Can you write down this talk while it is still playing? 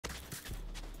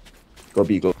Go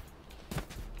B, go.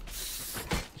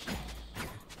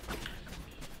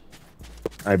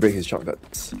 I break his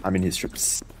shotguns. I mean his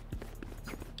strips.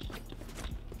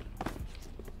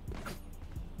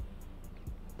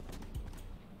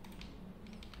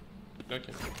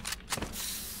 Okay.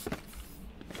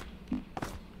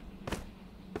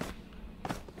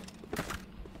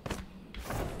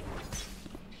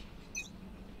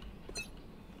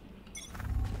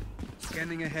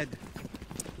 Scanning ahead.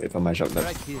 Wait for my shotgun.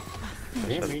 Right here.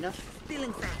 Yeah, Marina.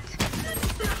 Feeling fat.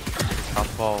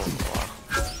 Half ball.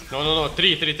 No.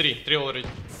 Three already.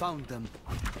 Found them.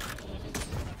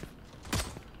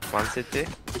 One city.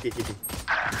 City.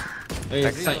 Hey,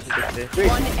 Next side. city.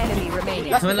 One enemy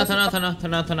remaining. Turn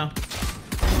now.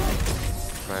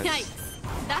 Nice.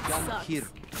 Yikes. That Gun sucks. here.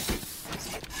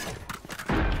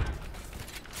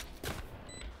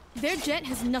 Their Jett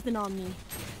has nothing on me.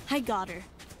 I got her.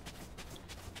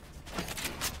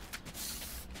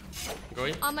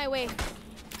 Going. On my way.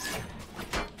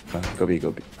 Go B,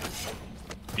 go B.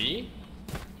 B?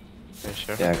 Yeah,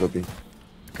 sure. Yeah, go B.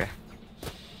 Okay.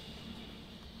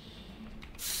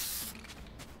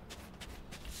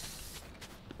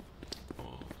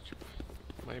 Oh,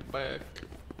 my back.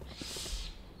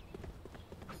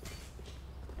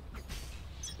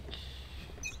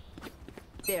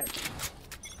 There.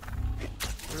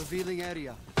 Revealing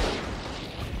area.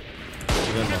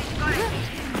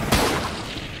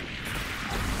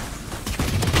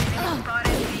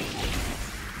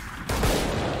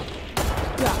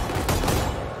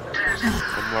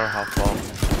 One more half ball.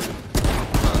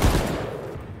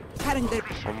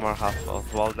 One more half ball.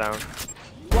 Wall down.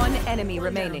 One enemy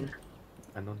remaining.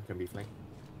 Unknown can be flanked.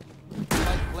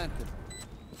 Spike planted.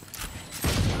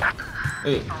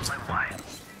 Hey,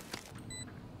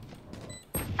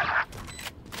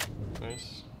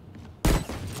 Nice.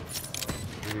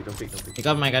 Maybe don't pick. pick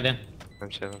up my guardian. I'm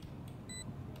chilling.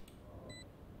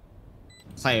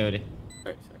 Side already.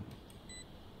 Sorry.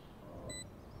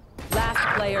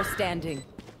 Last player standing.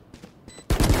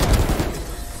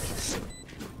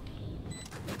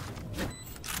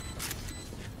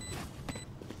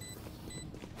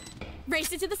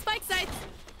 Race it to the spike site.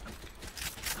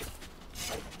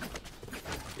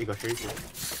 You got shades.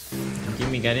 Give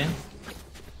me guardian.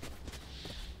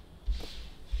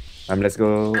 Let's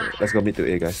go mid to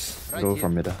A, guys. Right Go here.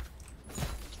 from middle.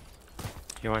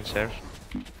 You want share?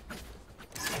 Oh,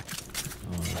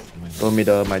 my God. Go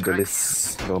middle, my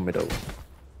duelist. Go middle.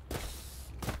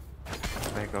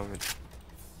 I go with.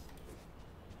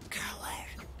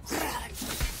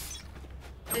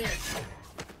 Okay.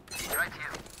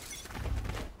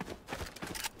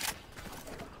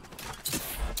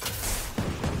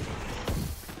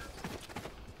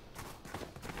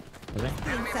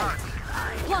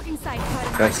 Blocking sight.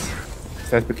 Guys,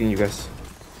 start picking you guys.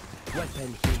 Weapon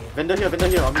here. Vendor here.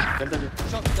 On me. Vendor here.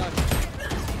 Shot down.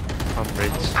 On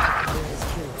bridge.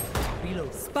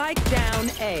 Reload. Spike down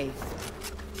A.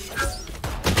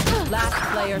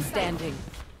 Last player standing.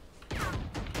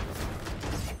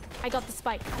 I got the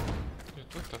spike.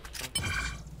 What the fuck?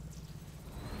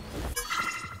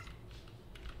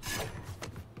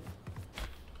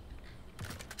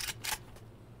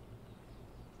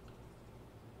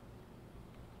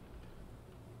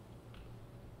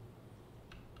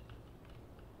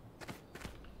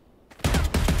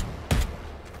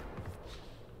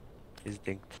 He's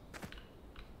dinked.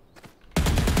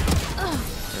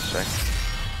 That's right.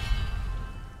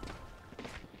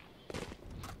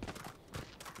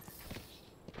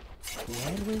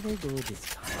 Where will they go this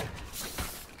time?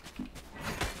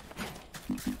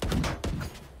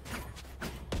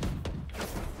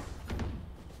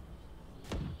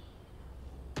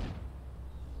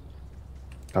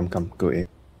 Come, go A.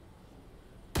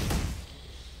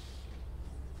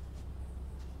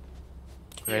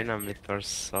 Reyna mid or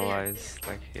Sova is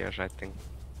like here, I think.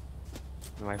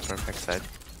 My perfect side.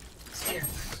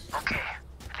 Okay,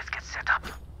 let's get set up.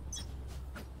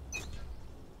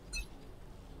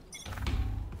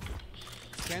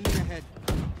 Scanning ahead.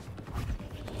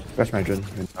 Flash my drone.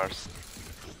 Ours.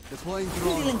 Deploying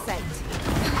drone. Feeling sight.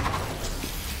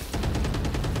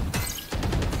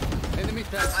 Enemy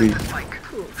tag. Three. There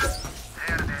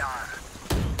they are.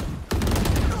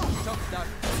 Shot down.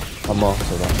 One more,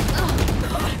 so that.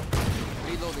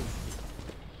 Reloading.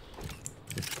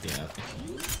 Yeah.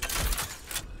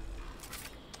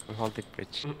 I'm holding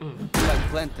bridge. Spike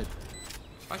planted.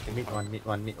 Fucking Mid fuck.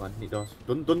 one, mid doors.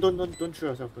 Don't shoot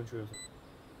yourself,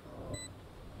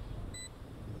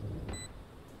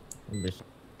 Bitch.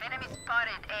 Enemy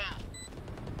spotted A.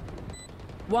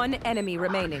 One enemy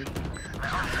remaining.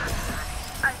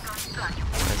 I don't touch.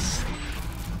 Yes.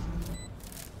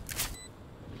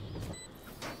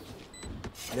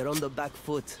 They're on the back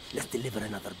foot. Let's deliver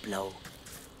another blow.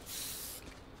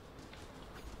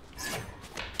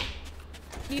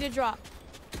 Need a drop.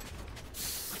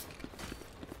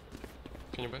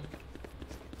 Can you buy?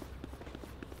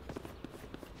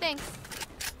 Thanks.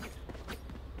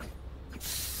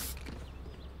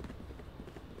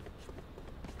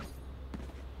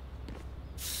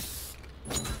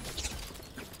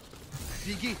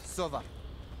 Digi, Sova.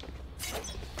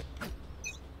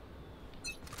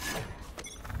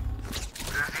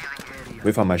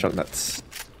 We found my shock nuts.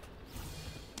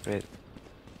 Wait,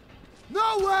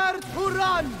 Nowhere to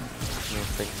run!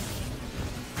 nothing.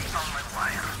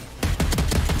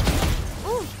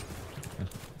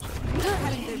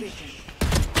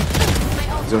 My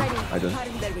ult's So, ready. I don't.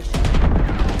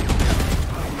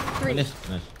 Nice,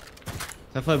 nice.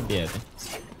 Suffer B, I think.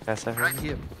 Yes, I heard.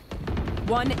 Here.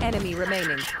 One enemy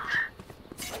remaining.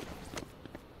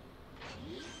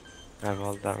 I'm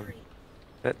all down.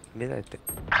 Mid, I think.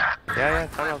 Yeah,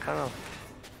 tunnel.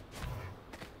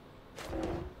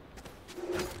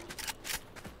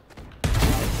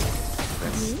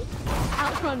 Me?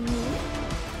 Outrun me?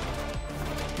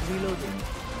 Reloading.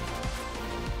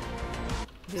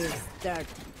 They're starting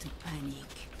to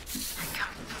panic.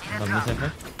 Bomb me,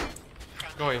 Suffer.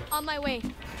 Going. On my way.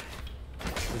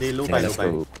 They low Okay, by let's low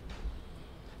by. go.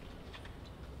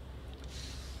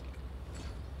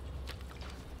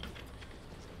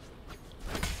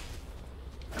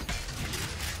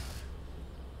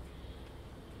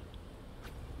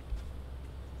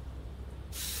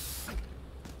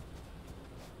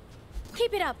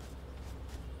 Keep it up.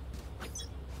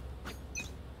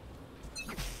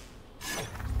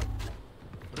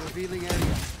 Revealing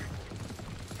area.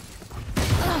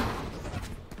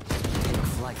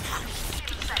 Flight.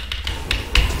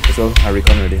 Let's go. I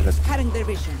recon already. Let's Cutting their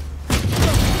vision.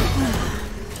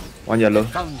 one yellow.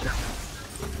 Found them.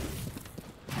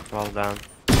 Well down.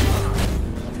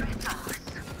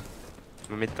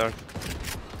 Mid door.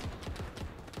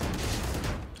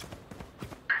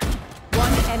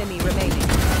 One enemy remaining.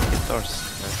 Mid doors.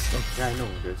 Nice. Yeah, I know.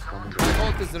 There's one there.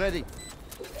 Ult is ready.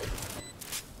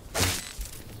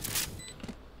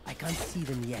 I can't see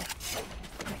them yet.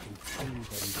 I can feel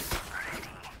them.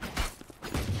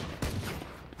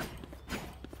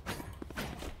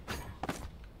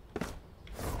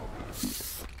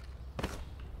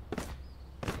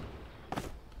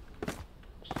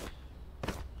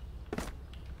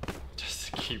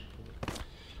 Just keep.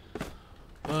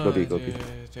 Go B, go B.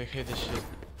 They hate this shit.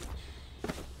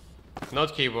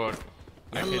 Not keyboard.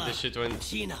 I hate this shit when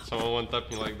someone one tap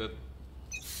me like that.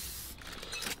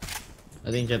 I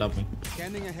think Jett up me.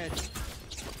 Scanning ahead.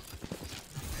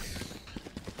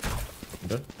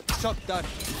 Good. Shot done.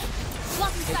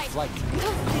 Blocking sight. Flight.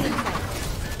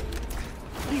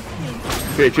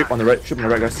 Okay, chip on the right. Chip on the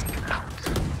right, guys.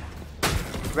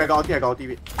 Wait, I got ulti,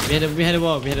 wait. We had a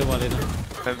wall later.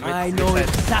 I know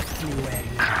exactly where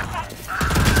you are.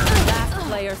 Last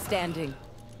player standing.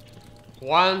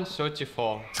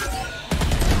 134.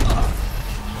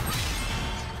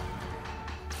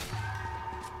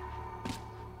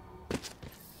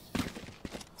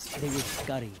 They will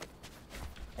scurry,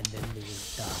 and then they will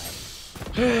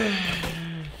die.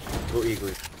 Go A, go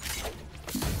A.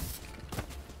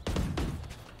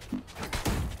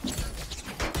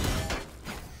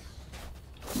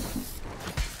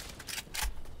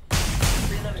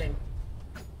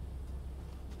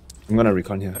 I'm gonna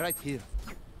recon here. Right here.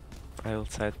 I will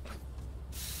side.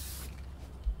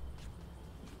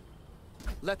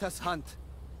 Let us hunt.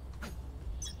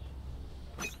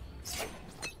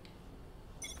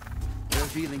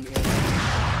 Revealing area.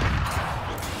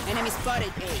 Enemy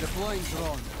spotted A. Deploying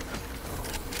drone.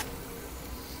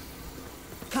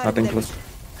 Nothing close.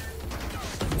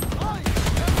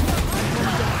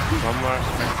 One more,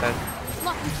 backside.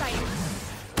 Blocking sight.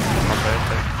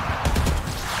 Operator.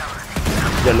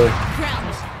 Yellow.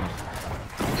 Ground.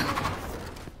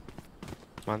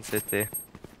 One city.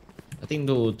 I think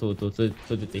two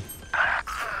duty.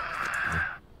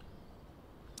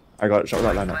 I got shot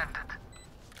right line up.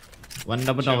 One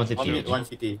double down, one One city. mid, one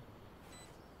city.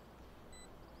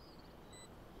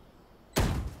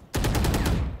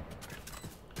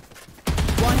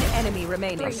 One enemy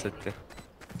remaining. One city.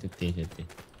 City.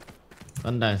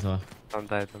 One die as well. Don't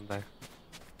die.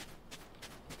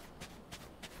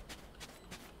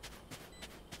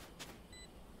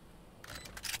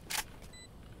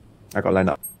 I got lined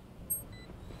up.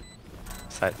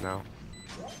 Side now.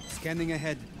 Scanning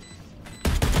ahead.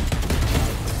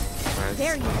 Nice.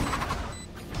 There you are.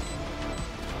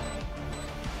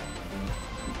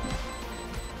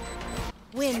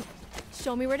 Win.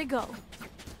 Show me where to go.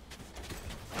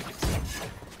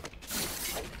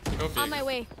 Go big. On my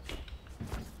way.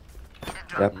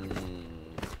 Yep.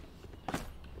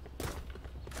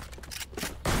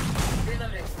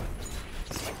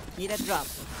 Need a drop.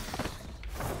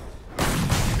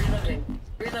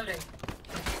 Reloading.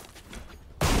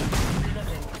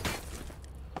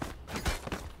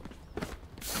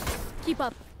 Keep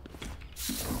up.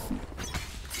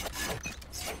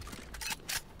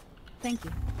 Thank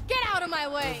you. Get out of my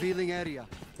way. Revealing area.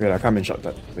 Wait, I can't in shot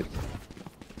that. Wait.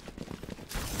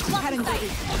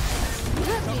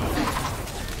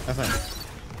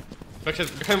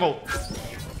 Backside, behind wall.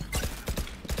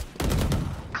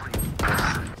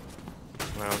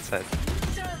 We're outside.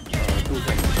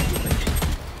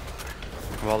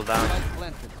 Wall down.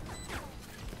 Flank.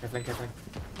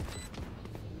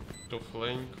 Two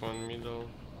flank, one middle.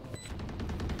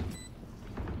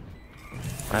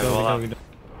 I wall up.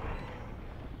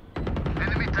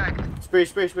 Enemy tagged.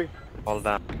 Spray. Wall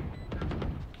down.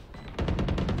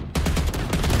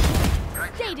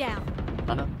 Stay down.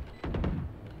 Anna.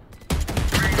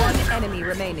 One enemy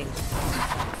remaining.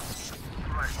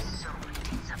 You are so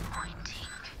disappointing.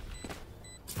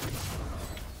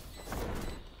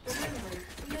 Remember,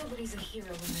 nobody's a hero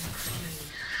when they're crying.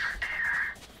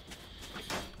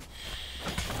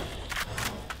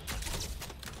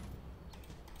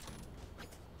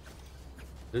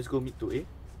 Let's go mid to A.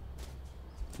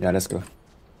 Yeah, let's go.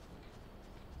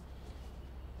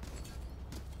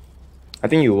 I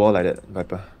think you wall like that,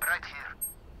 Viper. Right here.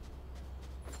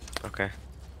 Okay.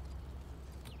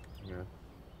 Yeah.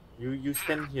 You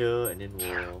stand here and then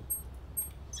wall.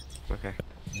 Okay.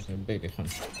 Big one.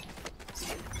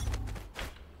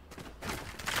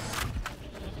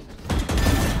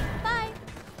 Bye.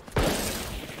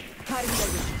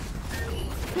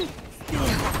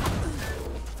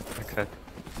 Okay.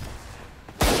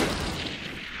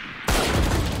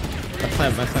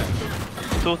 Backside.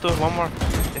 Two, one more.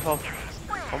 Default.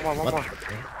 One more.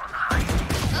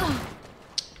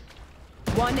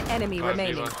 One enemy Nice,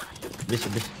 remaining. Bish.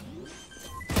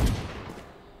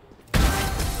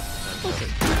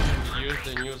 Use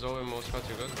the new Zoe most what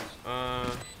you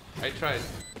got. I tried.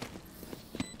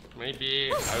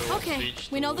 Maybe I will Okay, switch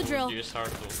we know the to drill. DSR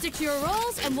too. Stick to your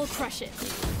roles and we'll crush it.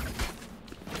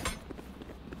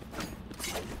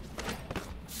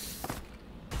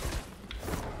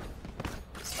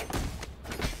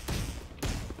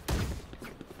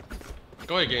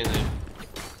 Go again, eh?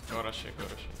 Go rush it.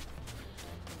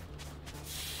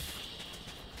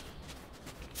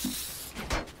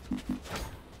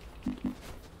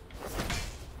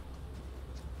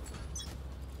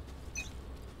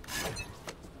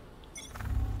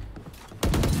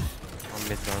 One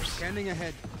mid doors. Scanning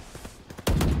ahead.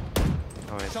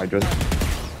 Oh wait. I just.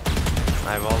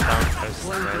 I wall down first.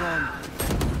 Going Right.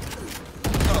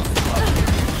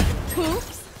 drone.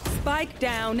 Oops. Spike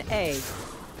down A.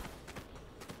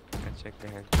 I check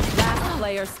behind. Last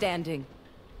player standing.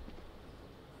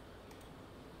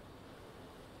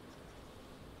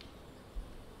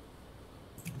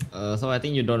 So I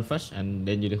think you drone first and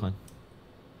then you recon.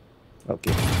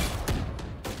 Okay.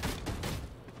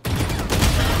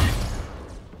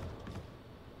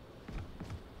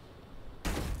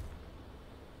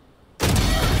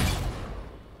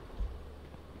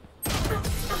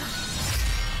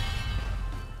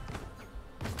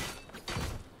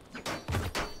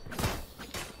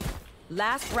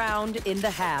 Last round in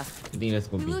the half. I think let's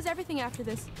go We B. lose everything after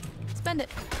this. Spend it.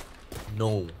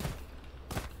 No.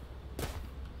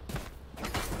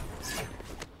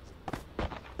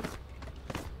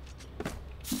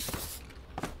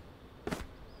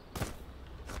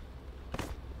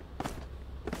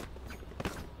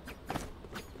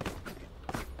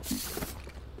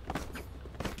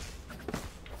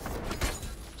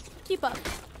 Keep up.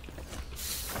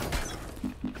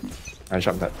 I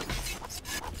shot that.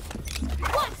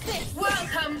 What's this?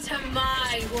 Welcome to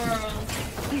my world.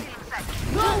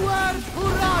 Nowhere to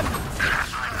run.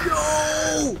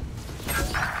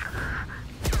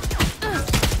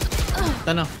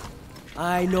 Turn off.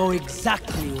 I know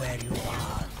exactly where you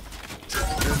are.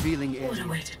 Revealing What a area.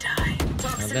 way to die.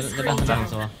 Sedang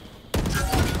sama.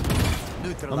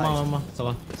 Neutralized. Mama,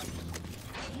 sama.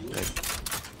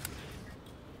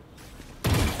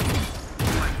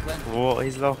 Whoa,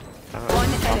 he's low. One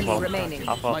enemy Half remaining.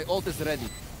 Half My ult is ready.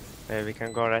 Hey, we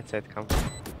can go right side. Come.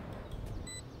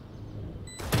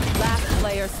 Last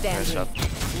player Nice standing. shot.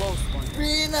 Close one.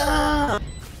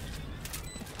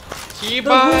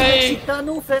 Kibay!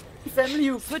 Mexicano family,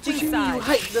 you Switching pushing me, sides. you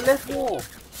hide the left wall.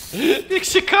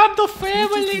 Mexicano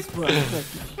family!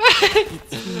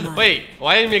 Wait,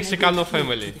 why Mexicano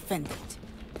family? Defend it.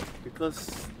 Because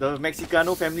the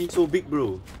Mexicano family so big,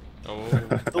 bro. Oh.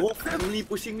 The whole family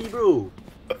pushing me, bro.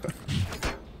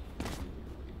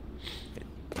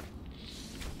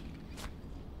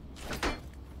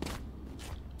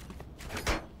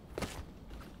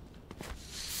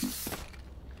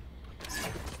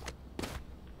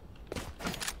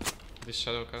 This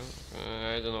shadow cam?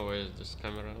 I don't know where is this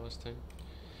camera last time.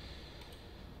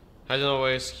 I don't know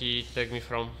where is he take me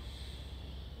from.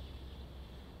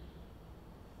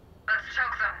 Let's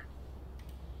choke them.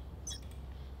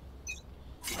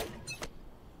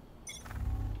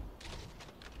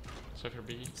 Cypher B.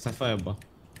 Cypher jebba.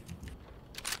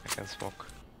 I can smoke.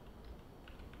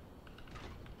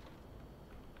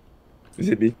 Is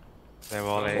it B? They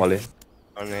volley. Volley.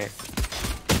 On A.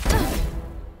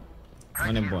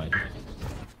 One in boy.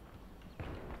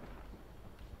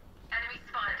 Enemy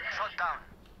spotted. Shot down.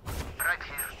 Right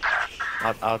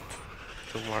here. Out.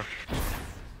 Two more.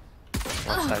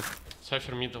 One side.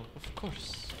 Cypher middle, of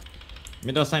course.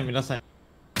 Middle side.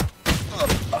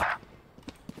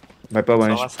 Viper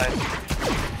one. Sova side.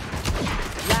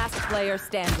 Last player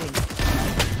standing.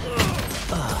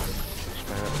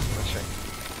 Check.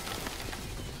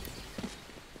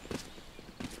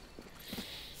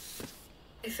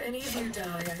 If any of you die,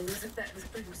 I lose a bet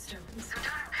with brimstone. So don't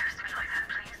embarrass me like that,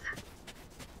 please.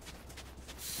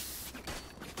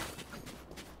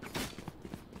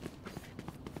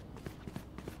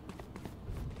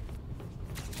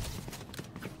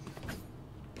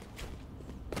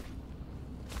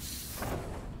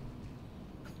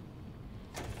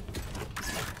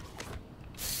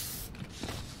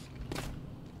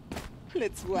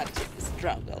 Let's watch it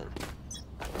struggle.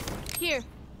 Here.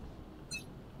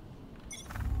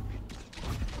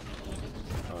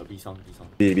 B song.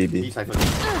 B. B cypher.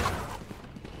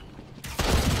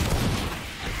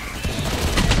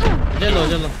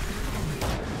 Jello.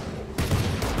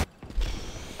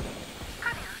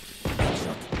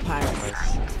 PRX.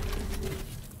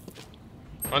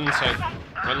 One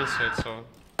inside, so.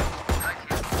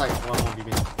 Side, one more B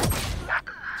main.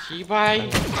 T-bye!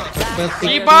 Last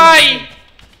player T-bye!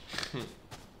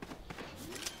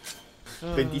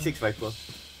 26 Viper.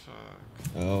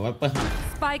 Viper.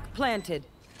 Spike planted.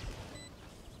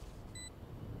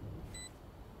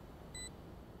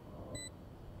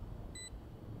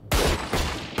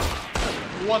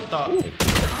 What the?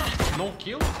 No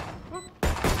kill?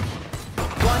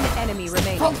 One enemy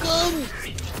remaining. Oh,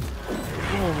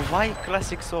 why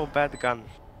classic so bad gun?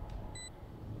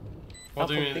 What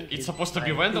do you mean? It's supposed to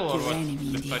be Vandal or what?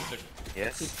 The classic.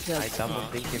 Yes, I double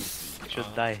think him.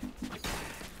 Should die.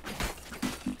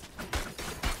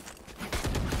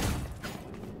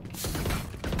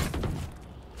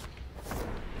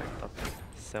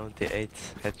 78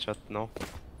 headshot, no?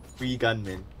 Free gun,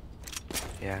 man.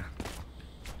 Yeah.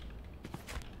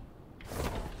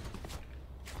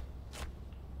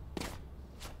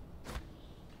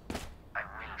 I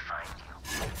will find you.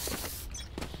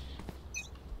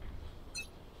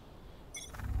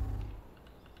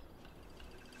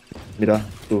 Mira,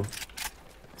 2. Oh,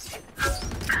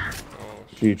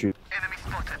 3. Enemy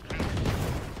spotted.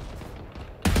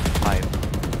 5.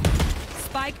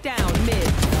 Spike down mid.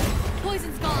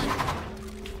 Poison's gone.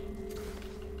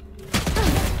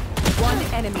 One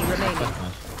enemy remaining.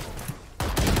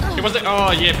 he was there.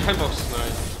 Oh yeah, behind box.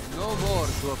 Nice. No more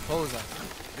to oppose us.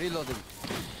 Reloading.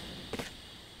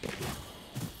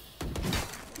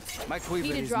 My quiver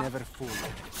Need a is drop. never full.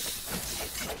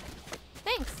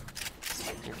 Thanks.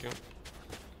 Thank you.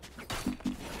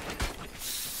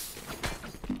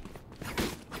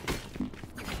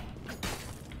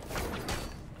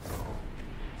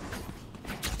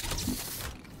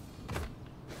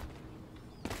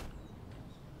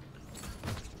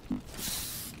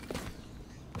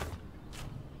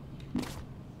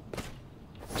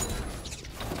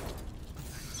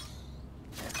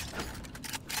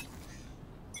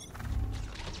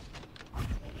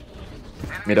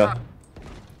 Mira.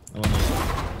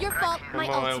 Your fault. My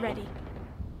Come on, ult's elbow. ready.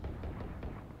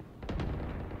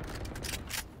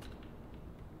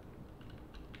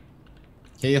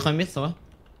 Okay, you can miss, so?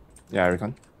 Yeah, I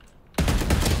reckon.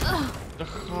 Да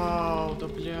хау, да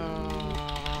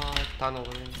блядь. Tunnel,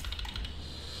 блин.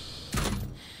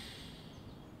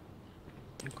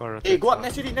 Hey, go up,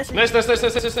 naturally. Nice.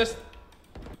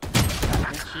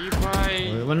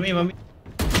 T-bye. One me. What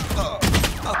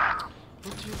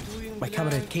you doing, My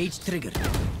camera блядь? cage triggered.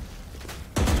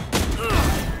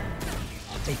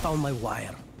 They found my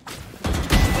wire.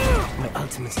 My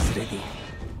ultimate is ready.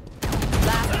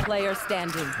 Last player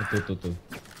standing. Two.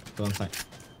 Two on side.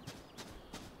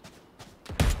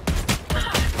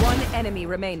 One enemy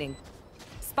remaining.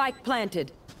 Spike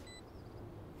planted.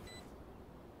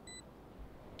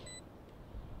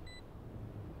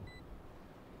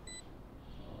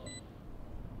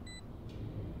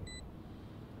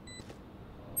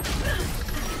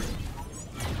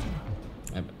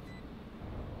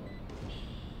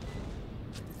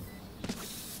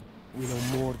 We know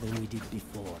more than we did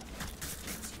before.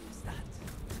 Let's use that.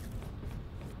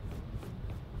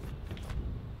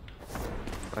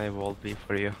 I will be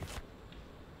for you.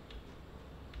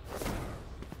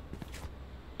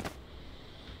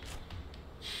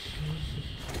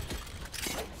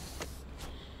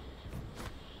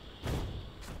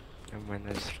 I'm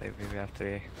gonna just play maybe after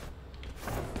A.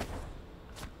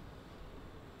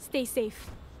 Stay safe.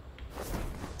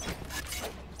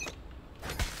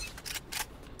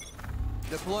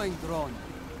 Deploying drone.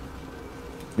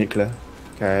 Nuclear.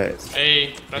 Okay.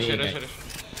 Hey, rush Hey, it, rush guys. it,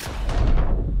 rush.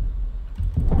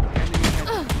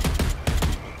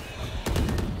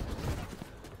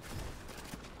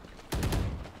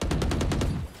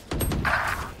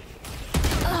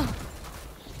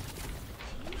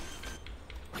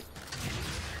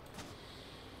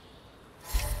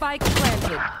 Spike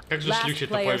planted. Как же Last шлюхи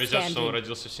player тупой везет, что он standing.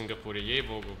 родился в Сингапуре.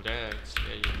 Ей-богу, блядь,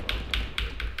 я ебал.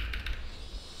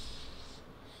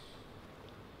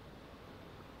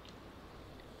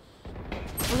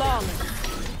 Flawless.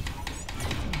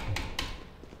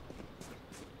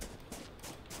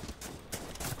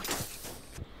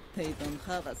 They don't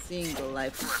have a single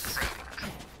life.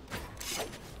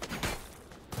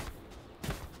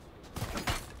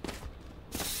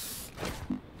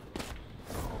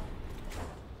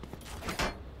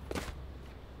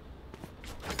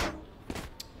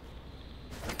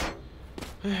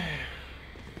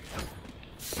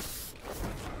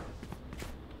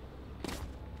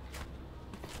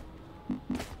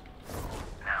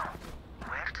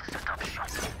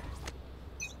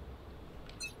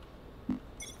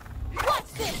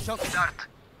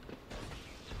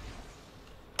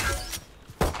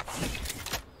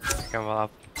 Come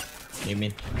up. You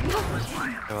mean?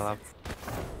 Come up.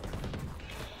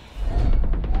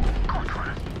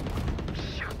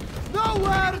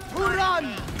 Nowhere to run!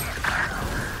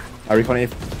 I recon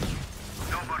if.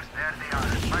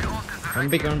 One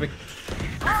big, one big.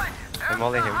 I'm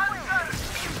only him.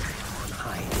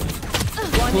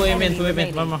 One Two enemy aim in,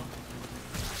 remaining. one more.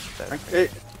 Hey,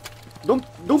 don't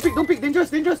pick, dangerous,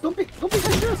 don't pick, dangerous, don't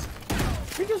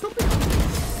pick.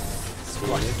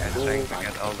 I'm trying to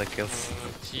get all the kills.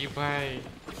 Ебай.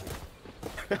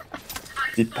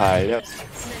 Did pie, yeah.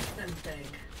 Make them beg.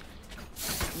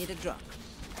 Need a drop.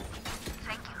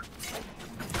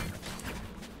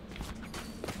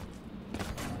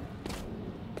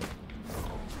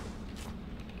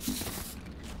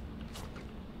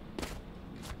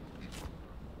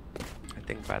 I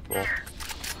think bad wall.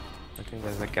 I think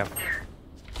there's a gap.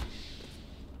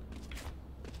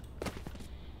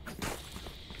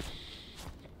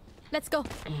 Let's go.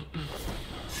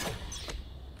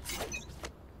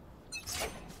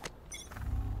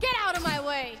 Get out of my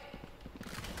way.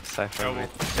 Cypher mid,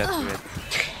 Jett mid.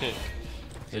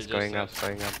 He's going up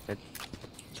mid.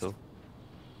 2.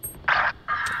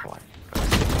 1.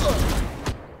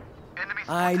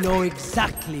 I know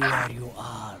exactly where you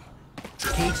are.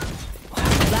 Caged.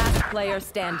 Last player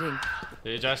standing.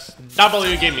 They just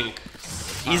W gaming.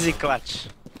 Easy clutch.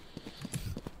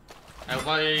 I'll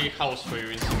buy a house for you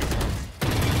in Singapore.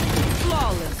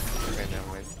 Flawless. Okay, never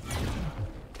mind.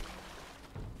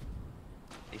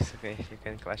 It's okay, you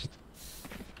can clutch.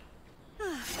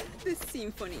 The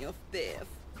symphony of death.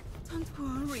 Don't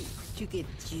worry, you get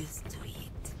used to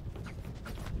it.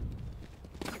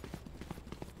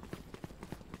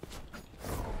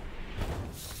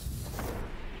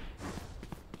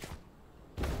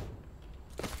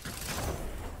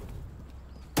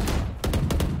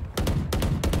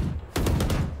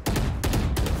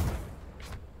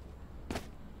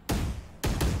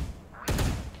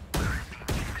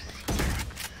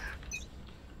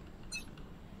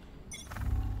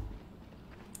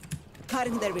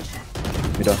 Cutting their vision.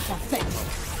 Middle.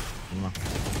 One more.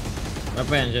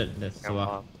 Weapon Jett, that's Come swap.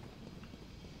 on.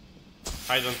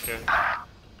 I don't care.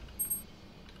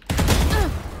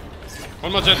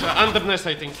 One more Jett, under nest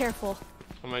I think. Careful.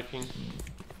 On my ping.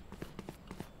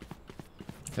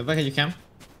 Go back, you can.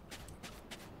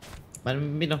 But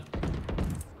middle.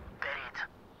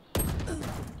 Oh.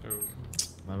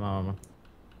 One more.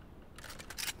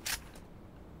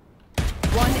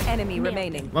 One enemy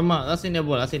remaining. One more, last in the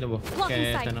ball, Block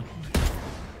Okay, inside. turn off.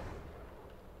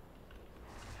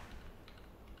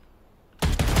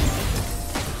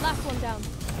 Last one down.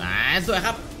 Nice, สวยค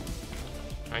รับ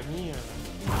I hear.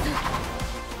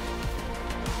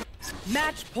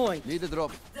 Match point. Need a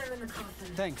drop. They're in the coffin.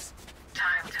 Thanks.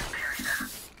 Time to bury them.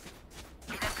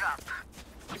 Need a drop.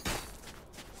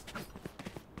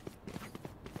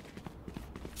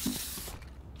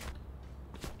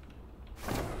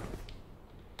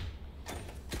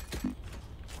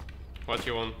 What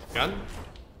you want? Gun?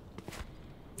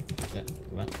 Yeah,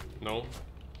 what? No.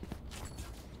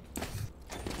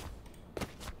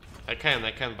 I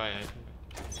can buy.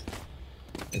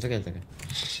 It's okay, it's okay.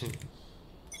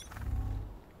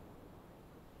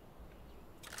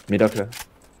 Middle clear.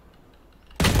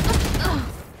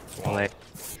 Only.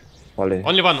 Volley.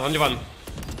 Only one. Bad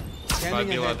Scanning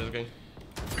deal ahead. this guy.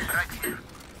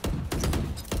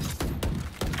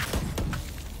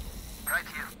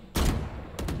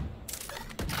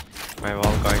 My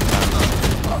wall going down.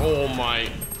 Oh my.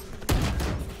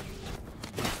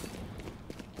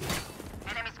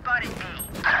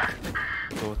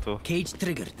 Two. Cage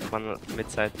triggered. One mid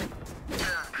side.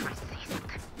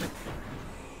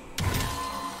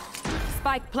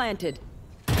 Spike planted.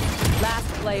 Last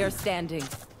player standing.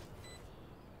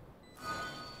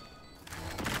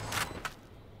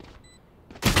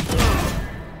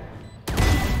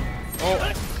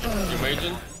 Oh,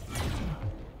 imagine.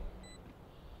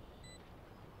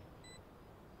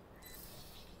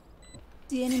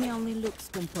 The enemy only looks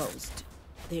composed.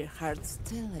 Their hearts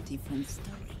tell a different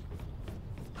story.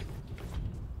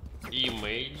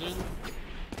 Imagine.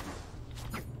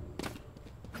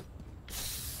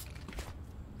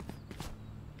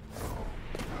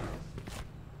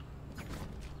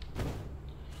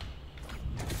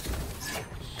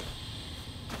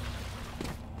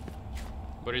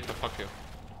 Burrito, fuck you.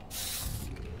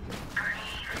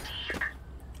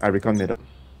 I recon middle.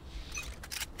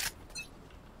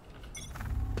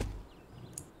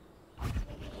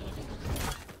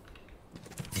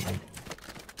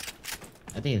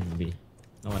 I think it's B.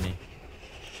 No one A.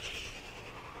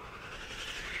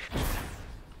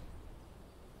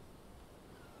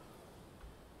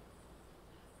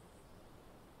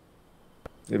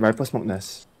 The Viper smoke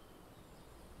nest.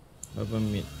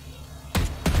 Open mid.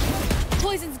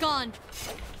 Poison's gone.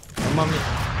 Come on mid.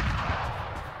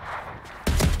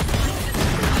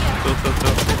 Two.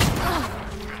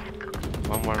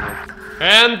 One more mid.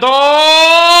 Endo!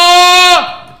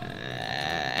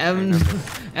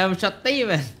 Em shotty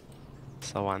man.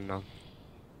 So one down.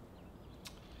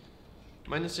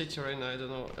 Minus 80 right now, I don't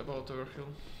know about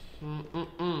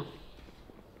overkill.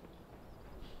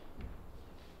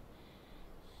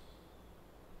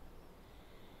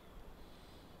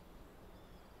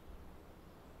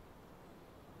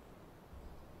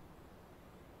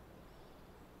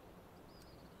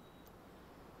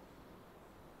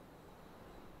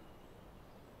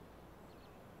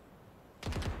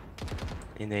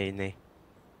 In A.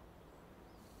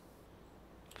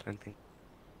 Planting.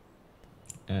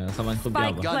 Someone could be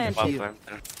Spike up. planted. Both Here.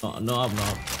 planter. No up.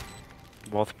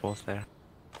 Both there.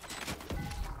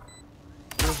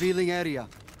 Revealing area.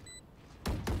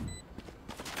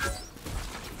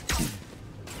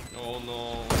 Oh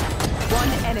no. One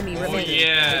enemy Oh remaining.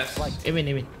 yes.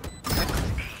 Aiming.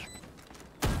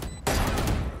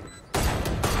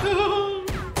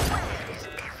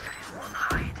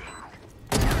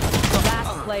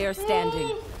 Last player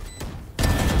standing.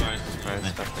 Nice.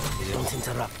 Nice. Don't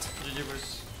interrupt. GG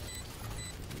boys.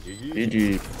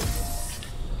 GG.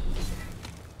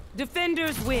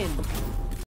 Defenders win.